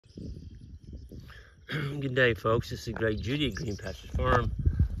Good day, folks. This is Greg Judy at Green Pastures Farm.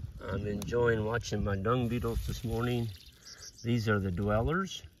 I'm enjoying watching my dung beetles this morning. These are the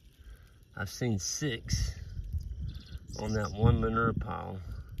dwellers. I've seen 6 on that one manure pile,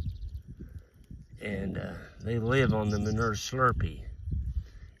 and they live on the manure slurpee.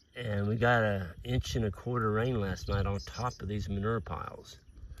 And we got 1.25 inches rain last night on top of these manure piles.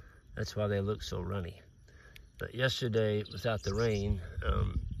 That's why they look so runny. But yesterday, without the rain,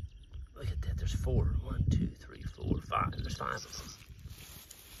 look at that, there's 4. 1, 2, 3, 4, 5. There's 5 of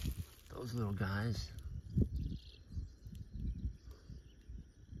them. Those little guys.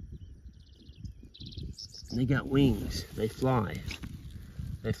 And they got wings. They fly.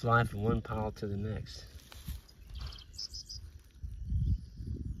 They fly from one pile to the next.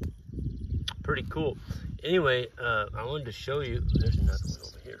 Pretty cool. Anyway, I wanted to show you, there's another one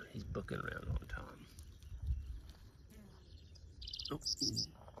over here. He's booking around on time. Oh,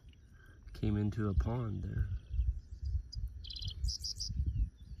 came into a pond there.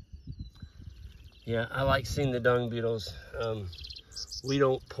 Yeah, I like seeing the dung beetles. We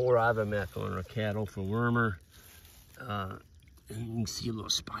don't pour Ivermectin on our cattle for wormer. And you can see a little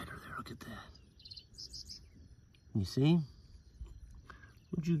spider there. Look at that. You see?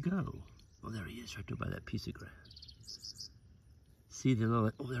 Where'd you go? Oh, there he is, right there by that piece of grass. See the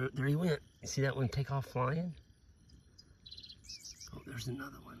little, oh, there he went. You see that one take off flying? Oh, there's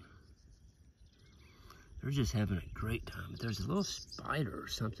another one. They're just having a great time. But there's a little spider or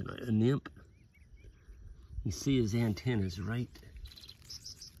something, a nymph. You see his antennas right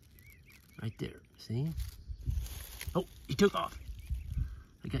there. See? Oh, he took off.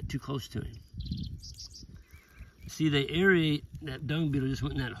 I got too close to him. See, they aerate, that dung beetle just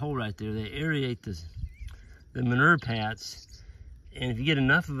went in that hole right there. They aerate the manure pats, and if you get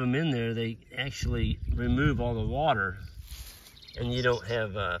enough of them in there, they actually remove all the water, and you don't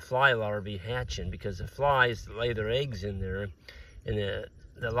have fly larvae hatching, because the flies lay their eggs in there, and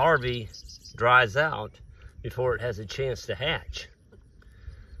the larvae dries out before it has a chance to hatch.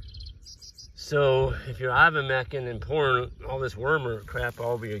 So if you're ivermectin and pouring all this wormer crap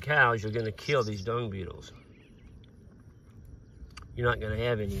all over your cows, you're going to kill these dung beetles. You're not going to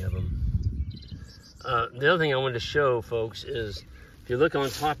have any of them. The other thing I wanted to show, folks, is if you look on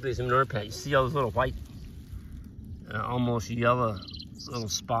top of these manure pads, you see all those little white, almost yellow little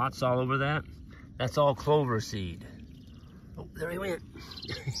spots all over that? That's all clover seed. Oh, there he went.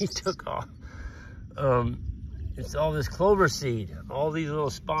 He took off. It's all this clover seed. All these little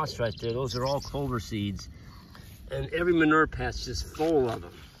spots right there, those are all clover seeds. And every manure pat's just full of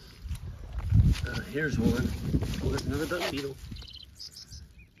them. Here's one. Oh, there's another dung beetle.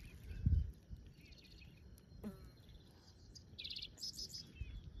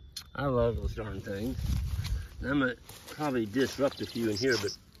 I love those darn things. I'm gonna probably disrupt a few in here,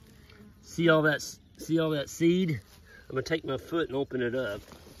 but see all that seed? I'm gonna take my foot and open it up.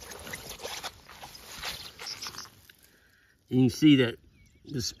 And you can see that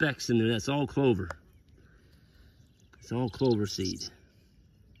the specks in there, that's all clover. It's all clover seed.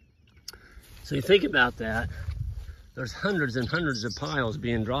 So you think about that, there's hundreds and hundreds of piles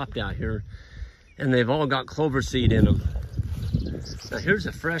being dropped out here, and they've all got clover seed in them. Now here's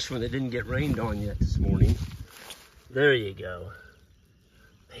a fresh one that didn't get rained on yet this morning. There you go.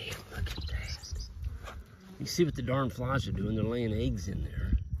 Man, look at that. You see what the darn flies are doing? They're laying eggs in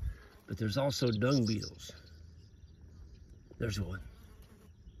there. But there's also dung beetles. There's one.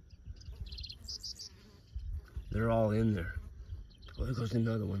 They're all in there. Oh, there goes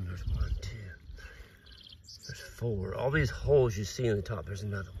another one. There's 1, 2, 3. There's 4. All these holes you see in the top, there's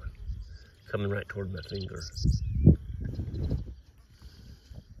another one coming right toward my finger.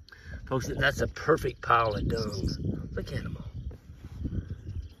 Folks, that's a perfect pile of dung. Look at them all.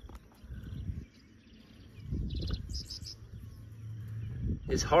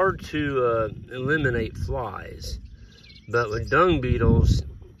 It's hard to eliminate flies, but with dung beetles,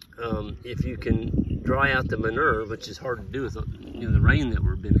 if you can dry out the manure, which is hard to do with the rain that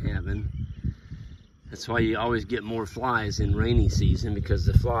we've been having, that's why you always get more flies in rainy season, because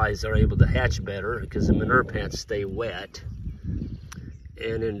the flies are able to hatch better because the manure pads stay wet.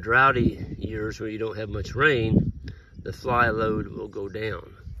 And in droughty years where you don't have much rain, the fly load will go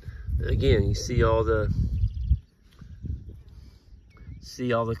down. Again, you see all the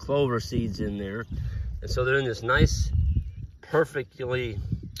clover seeds in there. And so they're in this nice, perfectly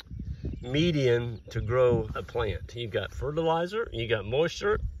medium to grow a plant. You've got fertilizer, you got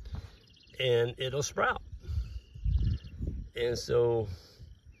moisture, and it'll sprout. And so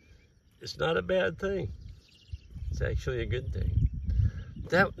it's not a bad thing. It's actually a good thing.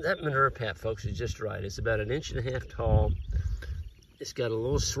 That manure pat, folks, is just right. It's about 1.5 inches tall. It's got a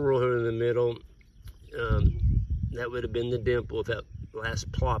little swirl here in the middle. that would have been the dimple. If that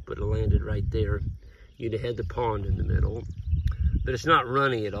last plop would have landed right there, you'd have had the pond in the middle. But it's not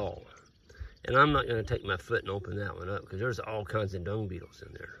runny at all. And I'm not going to take my foot and open that one up because there's all kinds of dung beetles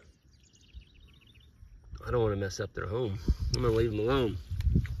in there. I don't want to mess up their home. I'm going to leave them alone.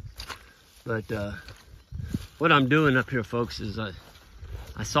 But what I'm doing up here, folks, is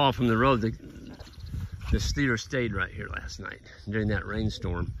I saw from the road the steer stayed right here last night during that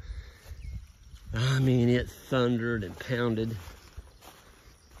rainstorm. I mean, it thundered and pounded,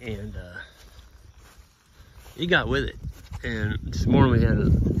 and he got with it. And this morning we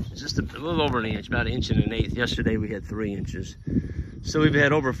had just a little over an inch, about 1 1/8 inches. Yesterday we had 3 inches. So we've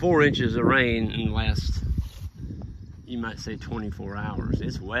had over 4 inches of rain in the last, you might say, 24 hours.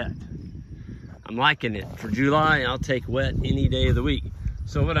 It's wet. I'm liking it. For July, I'll take wet any day of the week.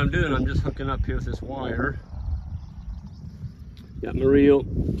 So what I'm doing, I'm just hooking up here with this wire. Got my reel,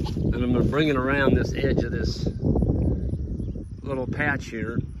 and I'm gonna bring it around this edge of this little patch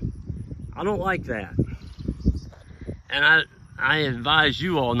here. I don't like that. And I advise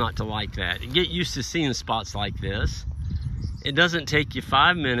you all not to like that. Get used to seeing spots like this. It doesn't take you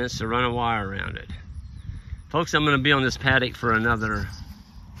 5 minutes to run a wire around it. Folks, I'm gonna be on this paddock for another,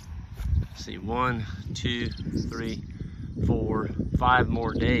 let's see, 1, 2, 3, 4, 5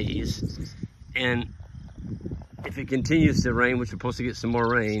 more days. And if it continues to rain, which we're supposed to get some more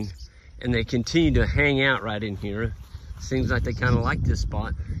rain, and they continue to hang out right in here, seems like they kind of like this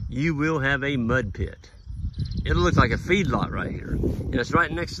spot, you will have a mud pit. It'll look like a feedlot right here. And it's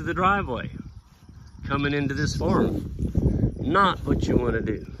right next to the driveway coming into this farm. Not what you want to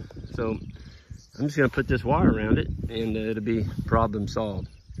do. So I'm just going to put this wire around it, and it'll be problem solved.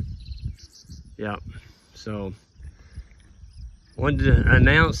 Yeah. So wanted to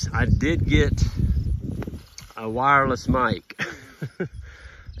announce I did get a wireless mic.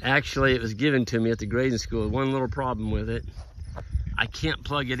 Actually, it was given to me at the grading school. One little problem with it, I can't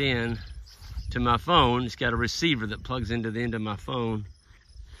plug it in to my phone. It's got a receiver that plugs into the end of my phone,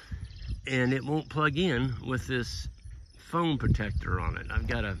 and it won't plug in with this phone protector on it. I've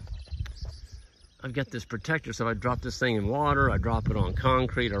got this protector, so if I drop this thing in water, I drop it on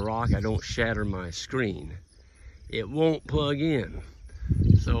concrete or rock, I don't shatter my screen. It won't plug in.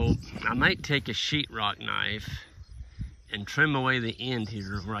 So I might take a sheetrock knife and trim away the end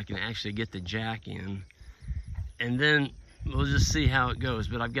here where I can actually get the jack in, and then we'll just see how it goes.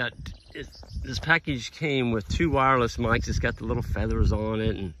 But I've got, this package came with 2 wireless mics. It's got the little feathers on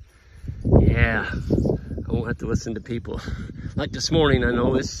it, and yeah, I won't have to listen to people. Like this morning, I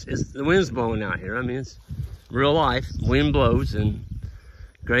know the wind's blowing out here. I mean, it's real life. Wind blows, and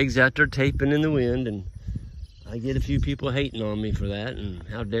Greg's out there taping in the wind, and I get a few people hating on me for that, and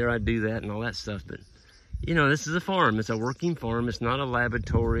how dare I do that and all that stuff. But, you know, this is a farm. It's a working farm. It's not a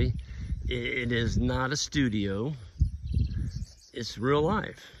laboratory. It is not a studio. It's real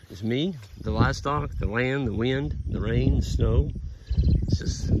life. It's me, the livestock, the land, the wind, the rain, the snow. It's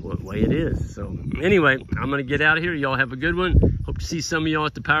just the way it is. So anyway, I'm going to get out of here. Y'all have a good one. Hope to see some of y'all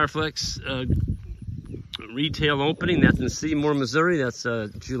at the PowerFlex retail opening. That's in Seymour, Missouri. That's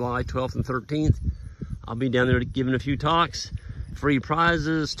July 12th and 13th. I'll be down there giving a few talks. Free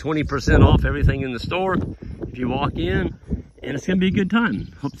prizes, 20% off everything in the store if you walk in. And it's going to be a good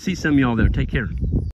time. Hope to see some of y'all there. Take care.